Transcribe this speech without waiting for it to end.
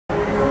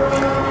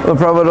Well,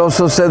 Prabhupada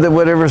also said that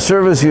whatever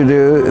service you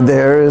do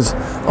there is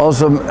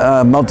also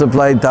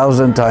multiplied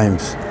 1,000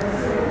 times.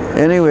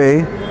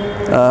 Anyway,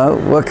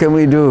 what can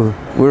we do?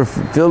 We're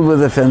filled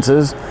with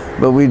offenses,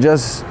 but we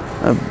just,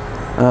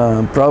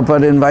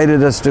 Prabhupada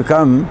invited us to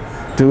come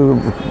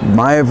to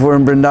Mayapur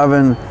and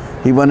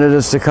Vrindavan. He wanted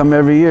us to come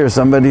every year.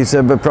 Somebody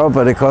said, but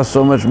Prabhupada, it costs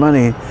so much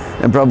money.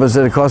 And Prabhupada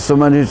said, it costs so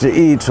much to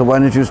eat, so why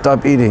don't you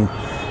stop eating?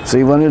 So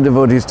he wanted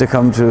devotees to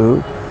come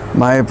to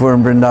Mayapur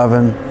and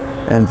Vrindavan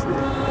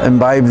and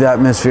imbibe the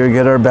atmosphere,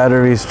 get our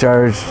batteries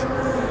charged.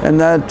 And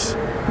that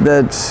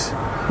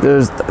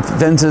there's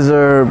offenses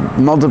are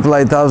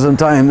multiplied 1,000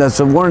 times. That's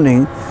a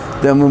warning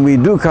that when we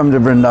do come to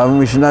Vrindavan,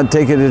 we should not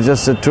take it as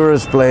just a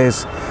tourist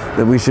place,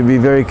 that we should be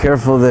very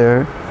careful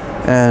there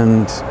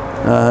and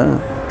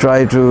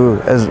try to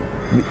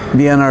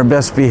be on our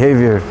best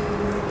behavior.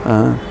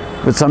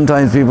 But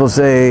sometimes people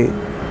say,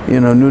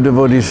 new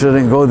devotees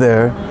shouldn't go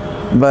there,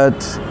 but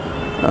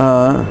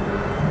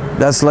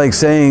that's like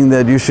saying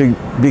that you should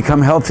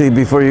become healthy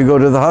before you go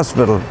to the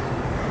hospital.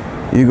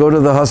 You go to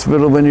the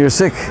hospital when you're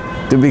sick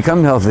to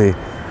become healthy.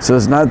 So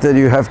it's not that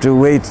you have to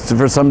wait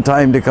for some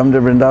time to come to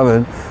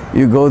Vrindavan.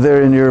 You go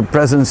there in your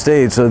present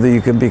state so that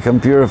you can become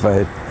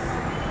purified.